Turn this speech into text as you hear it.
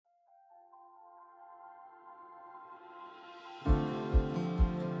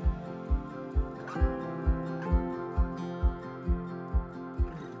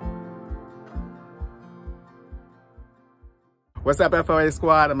What's up, FOA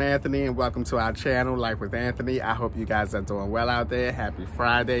squad? I'm Anthony and welcome to our channel, Life with Anthony. I hope you guys are doing well out there. Happy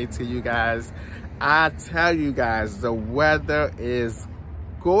Friday to you guys. I tell you guys, the weather is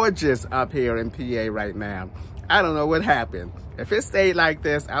gorgeous up here in PA right now. I don't know what happened. If it stayed like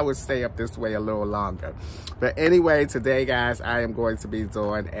this, I would stay up this way a little longer. But anyway, today guys, I am going to be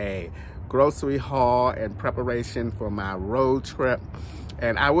doing a grocery haul in preparation for my road trip.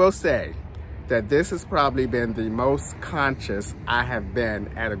 And I will say that this has probably been the most conscious I have been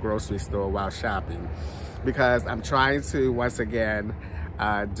at a grocery store while shopping, because I'm trying to once again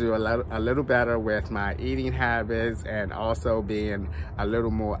do a little better with my eating habits and also being a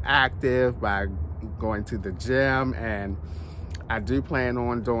little more active by going to the gym. And I do plan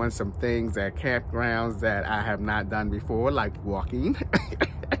on doing some things at campgrounds that I have not done before, like walking.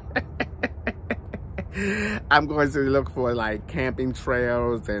 I'm going to look for like camping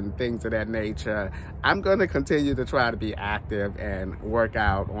trails and things of that nature. I'm going to continue to try to be active and work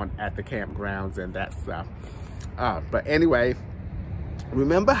out at the campgrounds and that stuff. But anyway,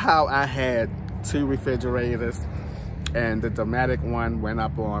 remember how I had 2 refrigerators and the Dometic one went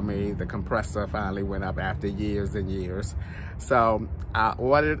up on me? The compressor finally went up after years and years. So I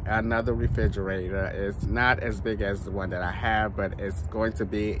ordered another refrigerator. It's not as big as the one that I have, but it's going to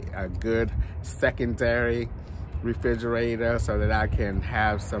be a good secondary refrigerator so that I can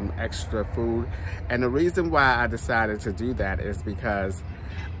have some extra food. And the reason why I decided to do that is because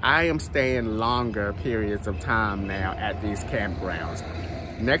I am staying longer periods of time now at these campgrounds.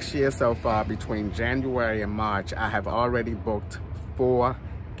 Next year so far, between January and March, I have already booked 4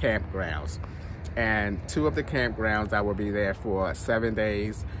 campgrounds. And 2 of the campgrounds I will be there for 7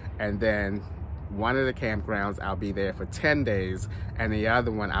 days, and then one of the campgrounds I'll be there for 10 days, and the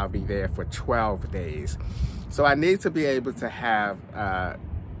other one I'll be there for 12 days. So I need to be able to have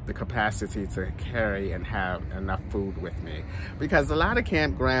the capacity to carry and have enough food with me, because a lot of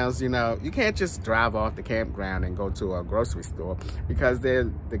campgrounds, you know, you can't just drive off the campground and go to a grocery store, because the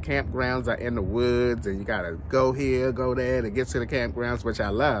campgrounds are in the woods and you gotta go here, go there to get to the campgrounds, which I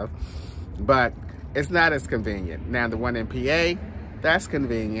love, but it's not as convenient. Now the one in PA, that's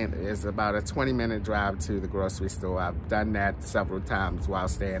convenient. It's about a 20-minute drive to the grocery store. I've done that several times while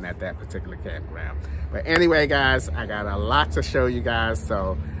staying at that particular campground. But anyway, guys, I got a lot to show you guys,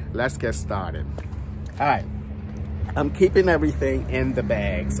 so let's get started. All right, I'm keeping everything in the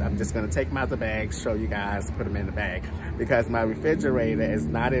bags. I'm just gonna take them out the bags, show you guys, put them in the bag, because my refrigerator is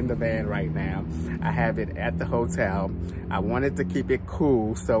not in the van right now. I have it at the hotel. I wanted to keep it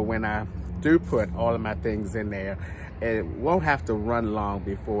cool, so when I do put all of my things in there, it won't have to run long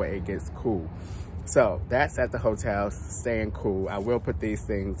before it gets cool. So that's at the hotel, staying cool. I will put these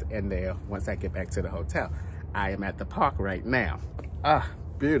things in there once I get back to the hotel. I am at the park right now.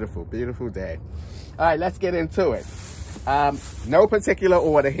 Beautiful, beautiful day. All right, let's get into it. No particular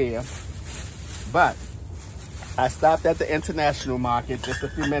order here, but I stopped at the international market just a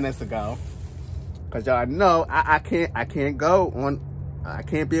few minutes ago, because y'all know I can't go on. I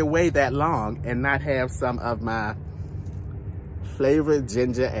can't be away that long and not have some of my flavored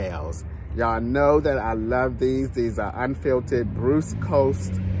ginger ales. Y'all know that I love these. These are unfiltered Bruce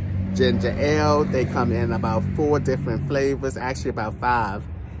Coast ginger ale. They come in about 4 different flavors, actually about 5.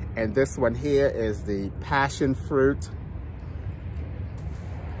 And this one here is the passion fruit.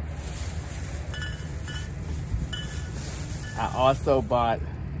 I also bought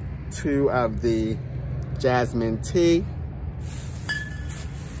 2 of the jasmine tea.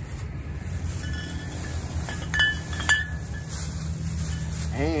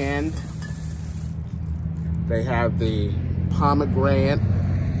 And they have the pomegranate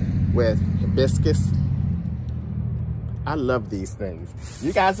with hibiscus. I love these things.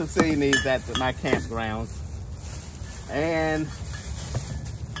 You guys have seen these at my campgrounds. And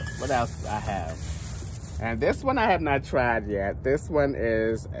what else I have? And this one I have not tried yet. This one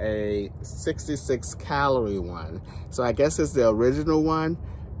is a 66 calorie one. So I guess it's the original one,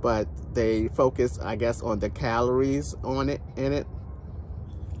 but they focus, I guess, on the calories in it.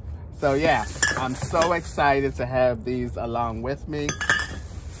 So yeah, I'm so excited to have these along with me.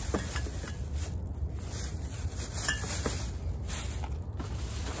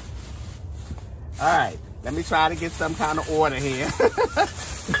 All right, let me try to get some kind of order here,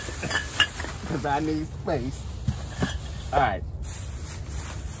 because I need space. All right,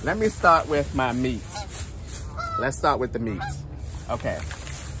 let me start with my meats. Let's start with the meats. Okay.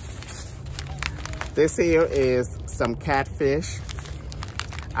 This here is some catfish.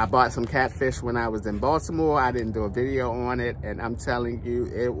 I bought some catfish when I was in Baltimore. I didn't do a video on it, and I'm telling you,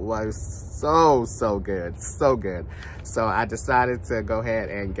 it was so good, so good. So I decided to go ahead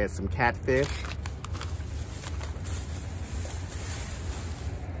and get some catfish.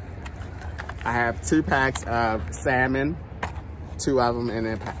 I have 2 packs of salmon, 2 of them in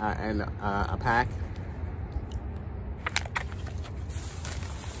a pack.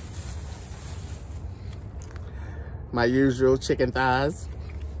 My usual chicken thighs.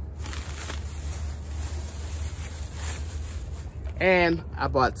 And I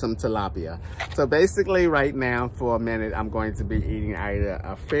bought some tilapia. So basically right now for a minute, I'm going to be eating either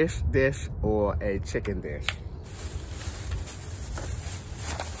a fish dish or a chicken dish.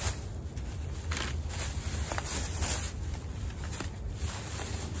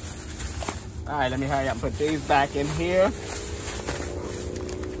 All right, let me hurry up and put these back in here.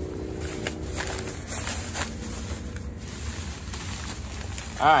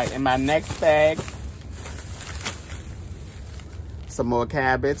 All right, in my next bag, some more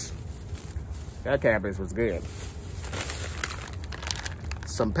cabbage. That cabbage was good.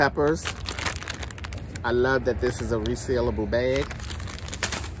 Some peppers. I love that this is a resealable bag.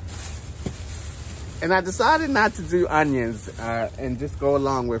 And I decided not to do onions and just go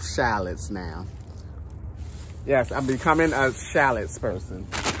along with shallots now. Yes, I'm becoming a shallots person.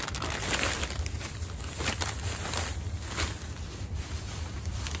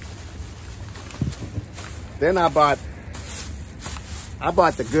 Then I bought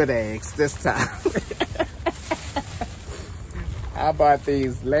the good eggs this time. I bought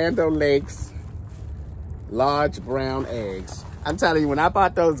these Land O'Lakes large brown eggs. I'm telling you, when I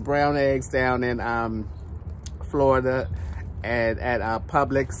bought those brown eggs down in Florida and at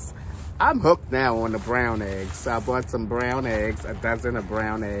Publix, I'm hooked now on the brown eggs. So I bought some brown eggs, a dozen of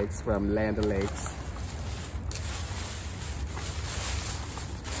brown eggs from Land O'Lakes.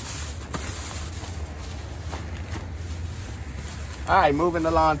 All right, moving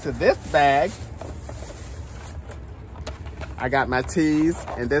along to this bag. I got my teas,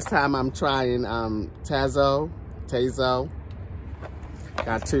 and this time I'm trying Tazo.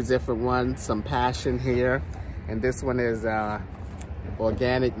 Got 2 different ones, some passion here, and this one is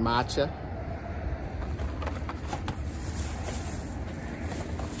organic matcha.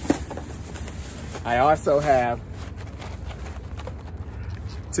 I also have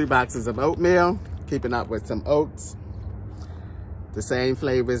 2 boxes of oatmeal, keeping up with some oats. The same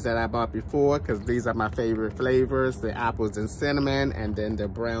flavors that I bought before, because these are my favorite flavors, the apples and cinnamon, and then the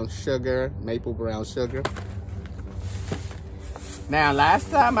brown sugar, maple brown sugar. Now, last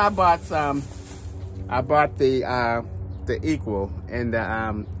time I bought some, I bought the Equal in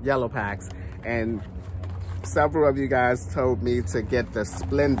the yellow packs, and several of you guys told me to get the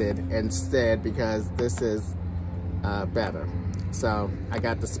Splendid instead because this is better. So I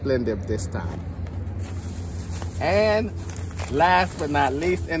got the Splendid this time. And last but not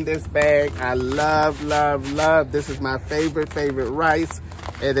least in this bag, I love, this is my favorite rice.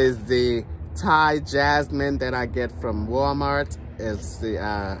 It is the Thai Jasmine that I get from Walmart. It's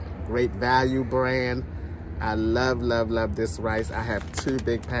the Great Value brand. I love this rice. I have 2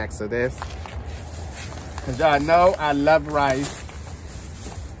 big packs of this. As y'all know, I love rice.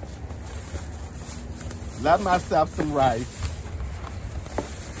 Love myself some rice.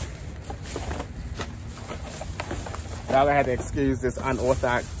 Y'all gonna have to excuse this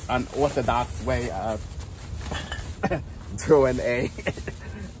unorthodox way of doing a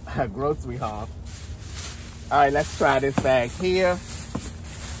grocery haul. All right, let's try this bag here.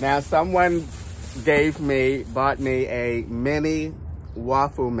 Now, someone bought me a mini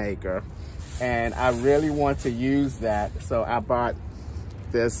waffle maker, and I really want to use that. So I bought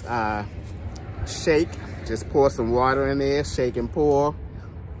this shake. Just pour some water in there, shake and pour.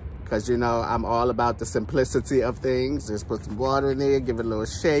 Because, you know, I'm all about the simplicity of things. Just put some water in there, give it a little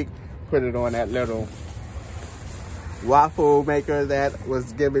shake, put it on that little waffle maker that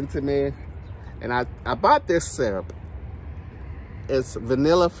was given to me. And I bought this syrup. It's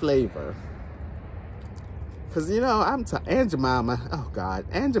vanilla flavor. Because, you know, Aunt Jemima, oh God,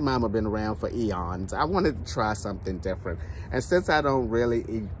 Aunt Jemima been around for eons. I wanted to try something different. And since I don't really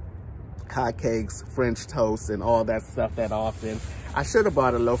eat hotcakes, French toast, and all that stuff that often, I should have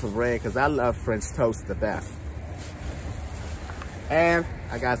bought a loaf of bread because I love French toast the best. And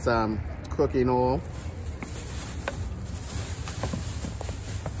I got some cooking oil.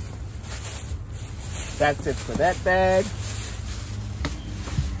 That's it for that bag.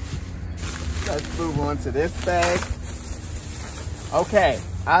 Let's move on to this bag. Okay,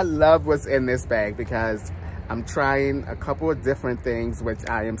 I love what's in this bag because I'm trying a couple of different things, which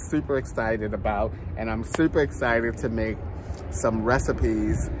I am super excited about. And I'm super excited to make some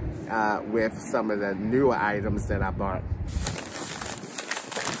recipes with some of the newer items that I bought.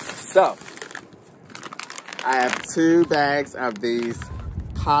 So, I have 2 bags of these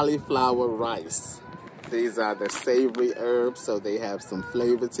cauliflower rice. These are the savory herbs, so they have some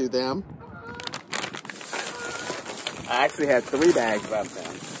flavor to them. I actually had 3 bags of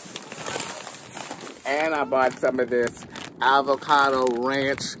them. And I bought some of this avocado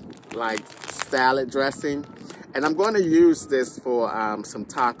ranch, like, salad dressing. And I'm going to use this for some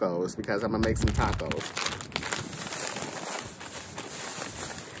tacos, because I'm going to make some tacos.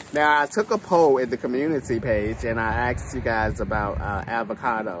 Now, I took a poll in the community page, and I asked you guys about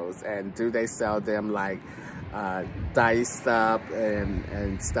avocados, and do they sell them, like, diced up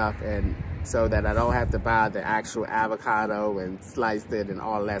and stuff, and so that I don't have to buy the actual avocado and slice it and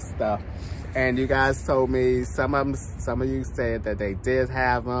all that stuff. And you guys told me, some of you said that they did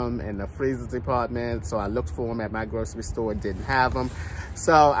have them in the freezer department, so I looked for them at my grocery store, didn't have them.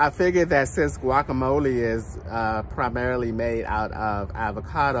 So I figured that since guacamole is primarily made out of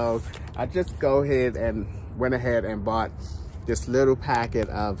avocado, I just went ahead and bought this little packet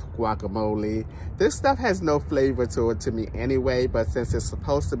of guacamole. This stuff has no flavor to it to me anyway, but since it's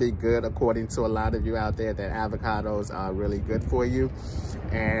supposed to be good, according to a lot of you out there, that avocados are really good for you,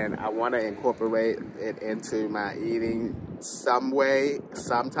 and I want to incorporate it into my eating some way,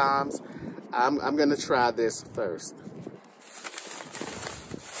 sometimes, I'm gonna try this first.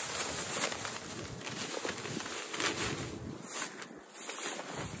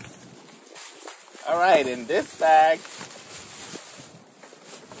 All right, in this bag,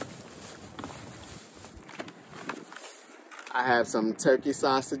 I have some turkey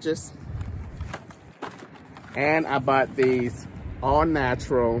sausages, and I bought these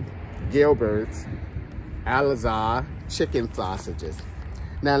all-natural Gilbert's Alizar chicken sausages.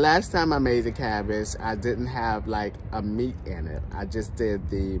 Now, last time I made the cabbage, I didn't have like a meat in it. I just did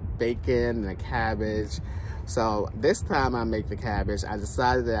the bacon and the cabbage. So this time I make the cabbage, I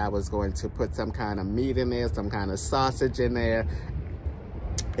decided that I was going to put some kind of meat in there, some kind of sausage in there,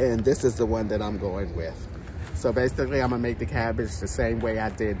 and this is the one that I'm going with. So basically, I'm gonna make the cabbage the same way I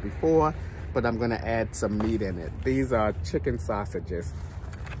did before, but I'm gonna add some meat in it. These are chicken sausages.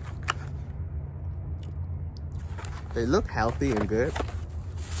 They look healthy and good.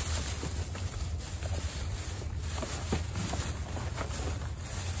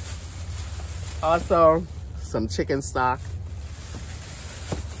 Also, some chicken stock.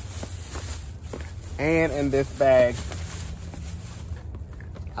 And in this bag,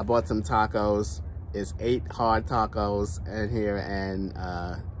 I bought some tacos. It's 8 hard tacos in here and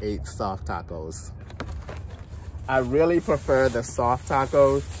 8 soft tacos. I really prefer the soft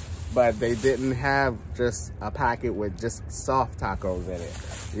tacos, but they didn't have just a packet with just soft tacos in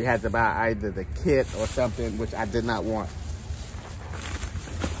it. You had to buy either the kit or something, which I did not want.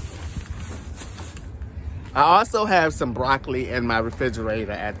 I also have some broccoli in my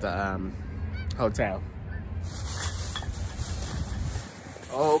refrigerator at the hotel.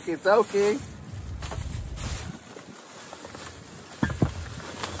 Okie dokie.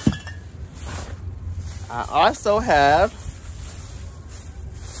 I also have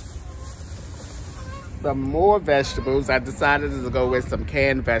some more vegetables. I decided to go with some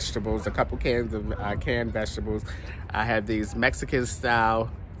canned vegetables, a couple cans of canned vegetables. I have these Mexican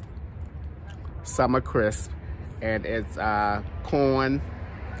style summer crisp, and it's corn,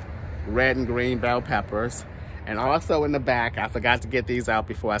 red and green bell peppers. And also in the back, I forgot to get these out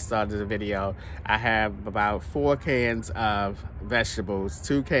before I started the video, I have about 4 cans of vegetables,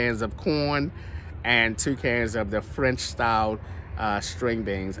 2 cans of corn, and 2 cans of the French style string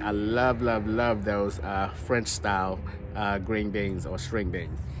beans. I love, love, love those French style green beans or string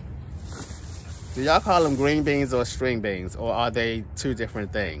beans. Do y'all call them green beans or string beans, or are they 2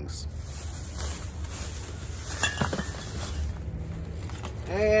 different things?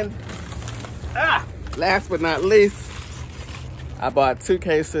 And last but not least, I bought 2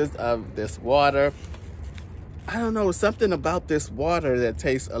 cases of this water. I don't know, something about this water that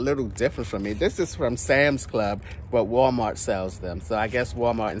tastes a little different from me. This is from Sam's Club, but Walmart sells them. So I guess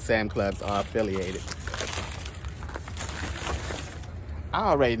Walmart and Sam's Clubs are affiliated. I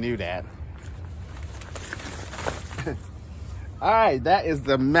already knew that. All right, that is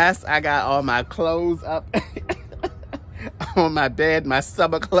the mess. I got all my clothes up on my bed, my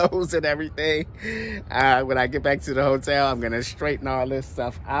summer clothes and everything. When I get back to the hotel, I'm gonna straighten all this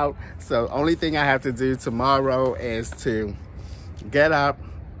stuff out. So only thing I have to do tomorrow is to get up,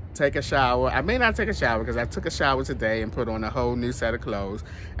 take a shower. I may not take a shower because I took a shower today and put on a whole new set of clothes.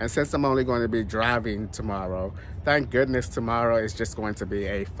 And since I'm only going to be driving tomorrow, thank goodness tomorrow is just going to be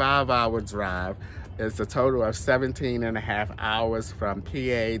a 5-hour drive. It's a total of 17.5 hours from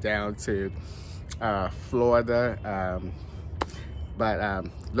PA down to Florida. But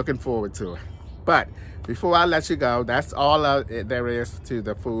looking forward to it. But before I let you go, that's all there is to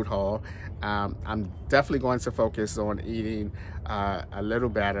the food haul. I'm definitely going to focus on eating a little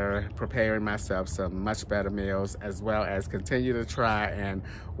better, preparing myself some much better meals, as well as continue to try and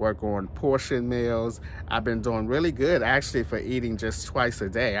work on portion meals. I've been doing really good actually for eating just twice a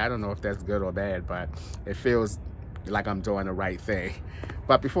day. I don't know if that's good or bad, but it feels like I'm doing the right thing.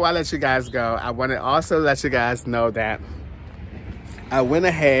 But before I let you guys go, I want to also let you guys know that I went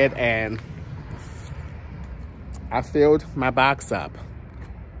ahead and I filled my box up.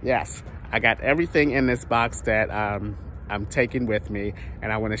 Yes, I got everything in this box that I'm taking with me,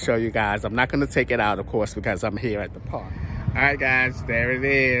 and I want to show you guys. I'm not going to take it out, of course, because I'm here at the park. All right, guys, there it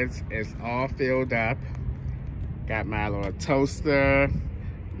is. It's all filled up. Got my little toaster,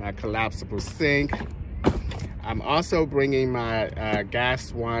 my collapsible sink. I'm also bringing my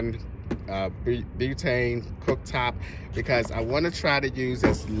gas one butane cooktop because I want to try to use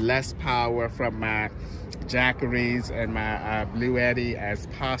as less power from my Jackeries and my Blue Eddy as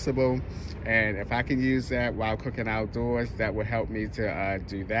possible. And if I can use that while cooking outdoors, that will help me to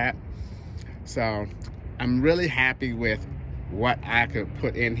do that. So I'm really happy with what I could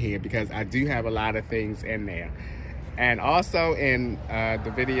put in here because I do have a lot of things in there. And also in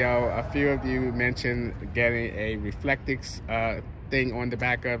the video, a few of you mentioned getting a reflectix thing on the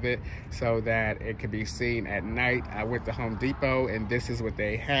back of it so that it could be seen at night. I went to Home Depot and this is what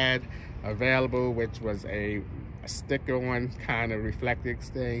they had available, which was a stick-on kind of reflectix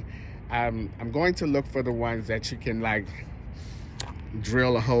thing. I'm going to look for the ones that you can like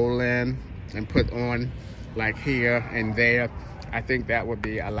drill a hole in and put on like here and there. I think that would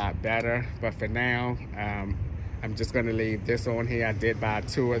be a lot better, but for now I'm just going to leave this on here. I did buy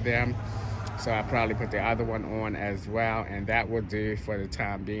 2 of them, so I'll probably put the other one on as well, and that will do for the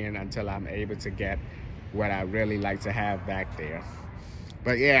time being until I'm able to get what I really like to have back there.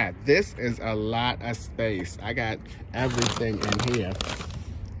 But yeah, this is a lot of space. I got everything in here.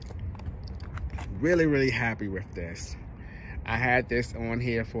 Really, really happy with this. I had this on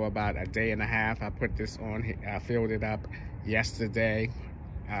here for about a day and a half. I put this on, I filled it up yesterday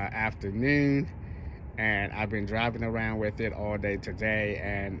afternoon, and I've been driving around with it all day today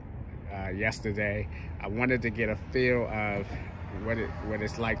and yesterday. I wanted to get a feel of what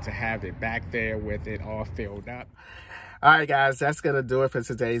it's like to have it back there with it all filled up. All right, guys, that's gonna do it for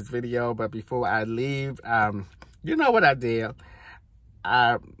today's video. But before I leave, you know what I did?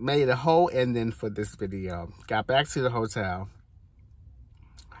 I made a whole ending for this video. Got back to the hotel,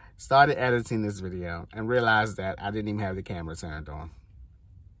 started editing this video, and realized that I didn't even have the camera turned on.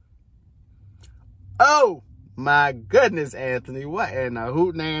 Oh my goodness, Anthony, what in a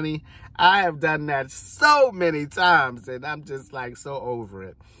hootenanny. I have done that so many times and I'm just like so over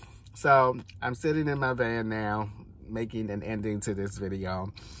it. So I'm sitting in my van now, making an ending to this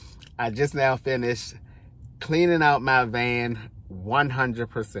video. I just now finished cleaning out my van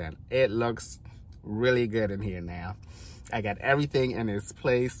 100%. It looks really good in here now. I got everything in its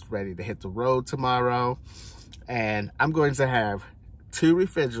place, ready to hit the road tomorrow. And I'm going to have 2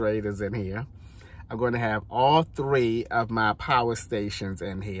 refrigerators in here. I'm going to have all 3 of my power stations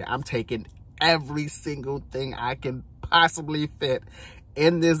in here. I'm taking every single thing I can possibly fit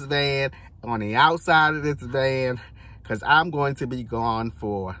in this van, on the outside of this van, because I'm going to be gone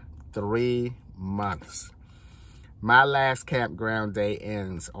for 3 months. My last campground day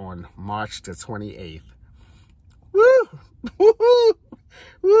ends on March the 28th. Woo! Woo!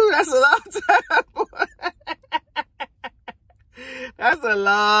 Woo! That's a long time, boy. That's a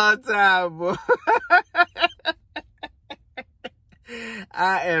long time, boy.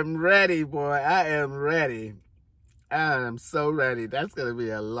 I am ready, boy. I am ready. I am so ready. That's going to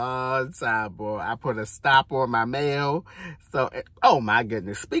be a long time, boy. I put a stop on my mail. So, oh my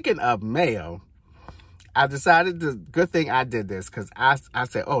goodness. Speaking of mail, I decided, good thing I did this, because I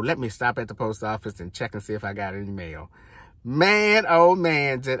said, oh, let me stop at the post office and check and see if I got any mail. Man, oh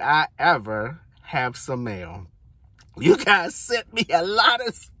man, did I ever have some mail. You guys sent me a lot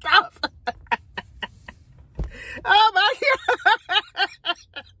of stuff. Oh my God.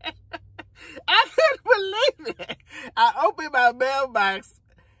 I couldn't believe it. I opened my mailbox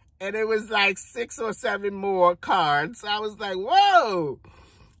and it was like 6 or 7 more cards. I was like, whoa.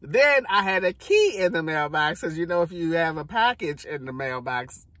 Then I had a key in the mailbox, because you know, if you have a package in the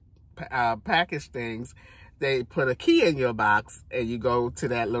mailbox, package things, they put a key in your box and you go to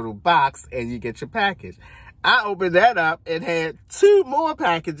that little box and you get your package. I opened that up and had 2 more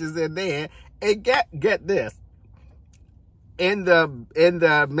packages in there, and get this. In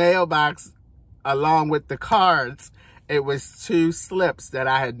the mailbox, along with the cards, it was 2 slips that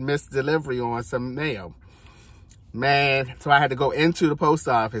I had missed delivery on some mail. Man, so I had to go into the post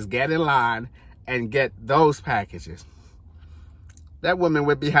office, get in line, and get those packages. That woman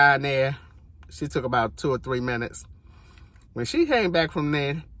went behind there. She took about 2 or 3 minutes. When she came back from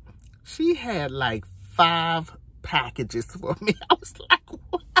there, she had like 5 packages for me. I was like,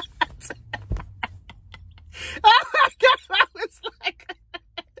 what? Oh my God.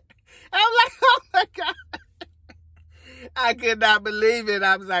 I'm like, oh my God. I could not believe it.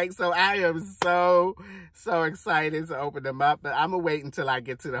 I was like, so I am so excited to open them up. But I'm going to wait until I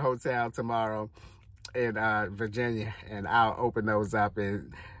get to the hotel tomorrow in Virginia, and I'll open those up,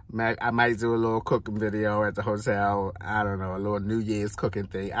 and I might do a little cooking video at the hotel. I don't know, a little New Year's cooking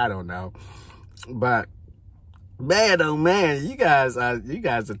thing. I don't know. But man, oh man, you guys are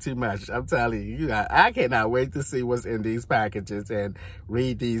too much. I'm telling you, I cannot wait to see what's in these packages and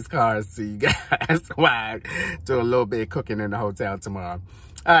read these cards to you guys while I do a little bit of cooking in the hotel tomorrow.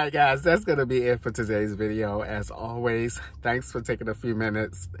 All right, guys, that's going to be it for today's video. As always, thanks for taking a few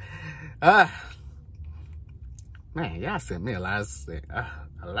minutes. Man, y'all sent me a lot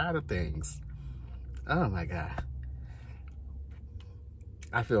of things. Oh my God.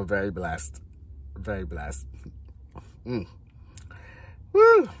 I feel very blessed. Very blessed. Woo.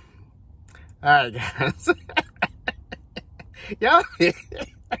 All right, guys.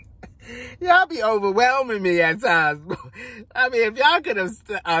 Y'all be overwhelming me at times. I mean, if y'all could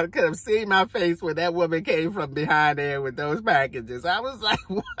have seen my face when that woman came from behind there with those packages, I was like,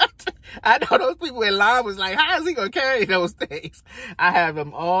 what? I know those people in line was like, how is he going to carry those things? I have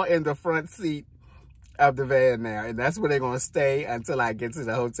them all in the front seat of the van now, and that's where they're going to stay until I get to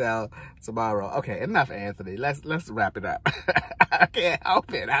the hotel tomorrow. Okay, enough, Anthony. Let's wrap it up. I can't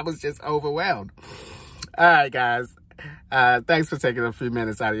help it. I was just overwhelmed. All right, guys. Thanks for taking a few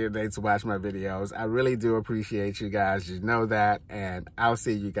minutes out of your day to watch my videos. I really do appreciate you guys. You know that, and I'll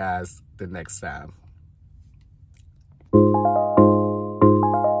see you guys the next time.